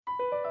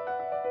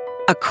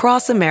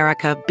Across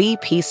America,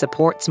 BP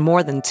supports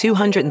more than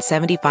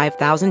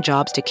 275,000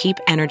 jobs to keep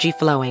energy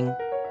flowing.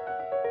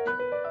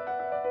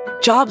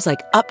 Jobs like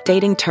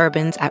updating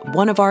turbines at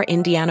one of our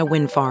Indiana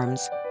wind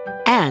farms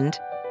and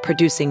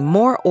producing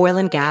more oil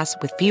and gas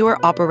with fewer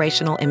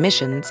operational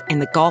emissions in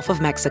the Gulf of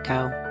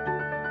Mexico.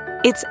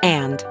 It's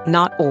and,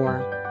 not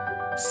or.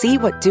 See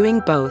what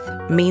doing both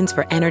means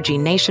for energy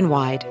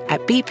nationwide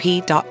at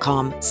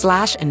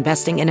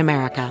bp.com/investing in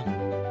America.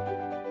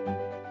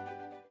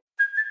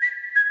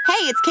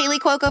 Hey, it's Kaylee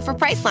Cuoco for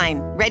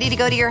Priceline. Ready to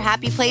go to your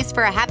happy place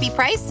for a happy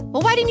price?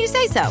 Well, why didn't you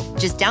say so?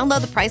 Just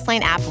download the Priceline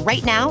app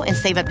right now and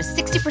save up to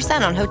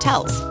 60% on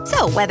hotels.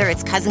 So whether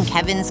it's Cousin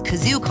Kevin's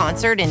Kazoo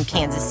Concert in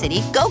Kansas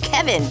City, go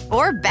Kevin,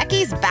 or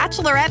Becky's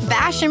Bachelorette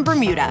Bash in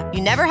Bermuda,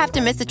 you never have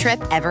to miss a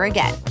trip ever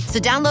again. So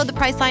download the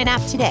Priceline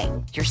app today.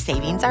 Your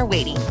savings are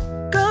waiting.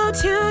 Go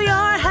to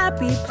your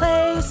happy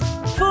place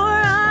for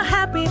a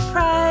happy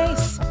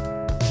price.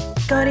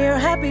 Go to your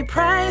happy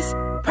price,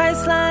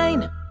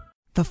 Priceline.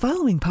 The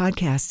following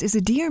podcast is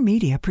a Dear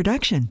Media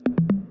production.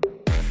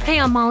 Hey,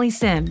 I'm Molly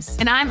Sims.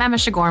 And I'm Emma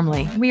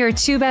Shagormley. We are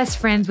two best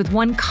friends with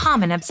one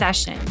common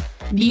obsession.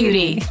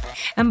 Beauty.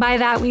 And by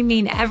that, we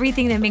mean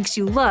everything that makes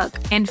you look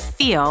and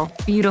feel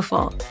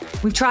beautiful.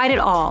 We've tried it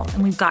all,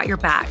 and we've got your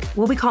back.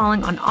 We'll be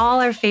calling on all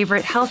our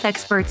favorite health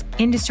experts,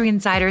 industry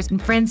insiders,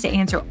 and friends to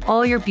answer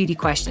all your beauty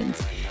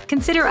questions.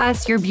 Consider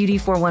us your Beauty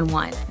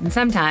 411, and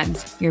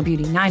sometimes your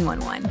Beauty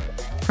 911.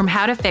 From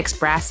how to fix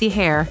brassy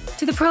hair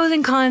to the pros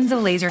and cons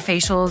of laser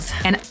facials.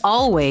 And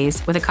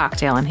always with a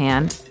cocktail in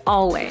hand.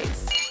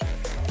 Always.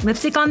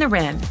 Lipstick on the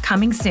Rim,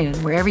 coming soon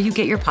wherever you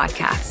get your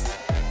podcasts.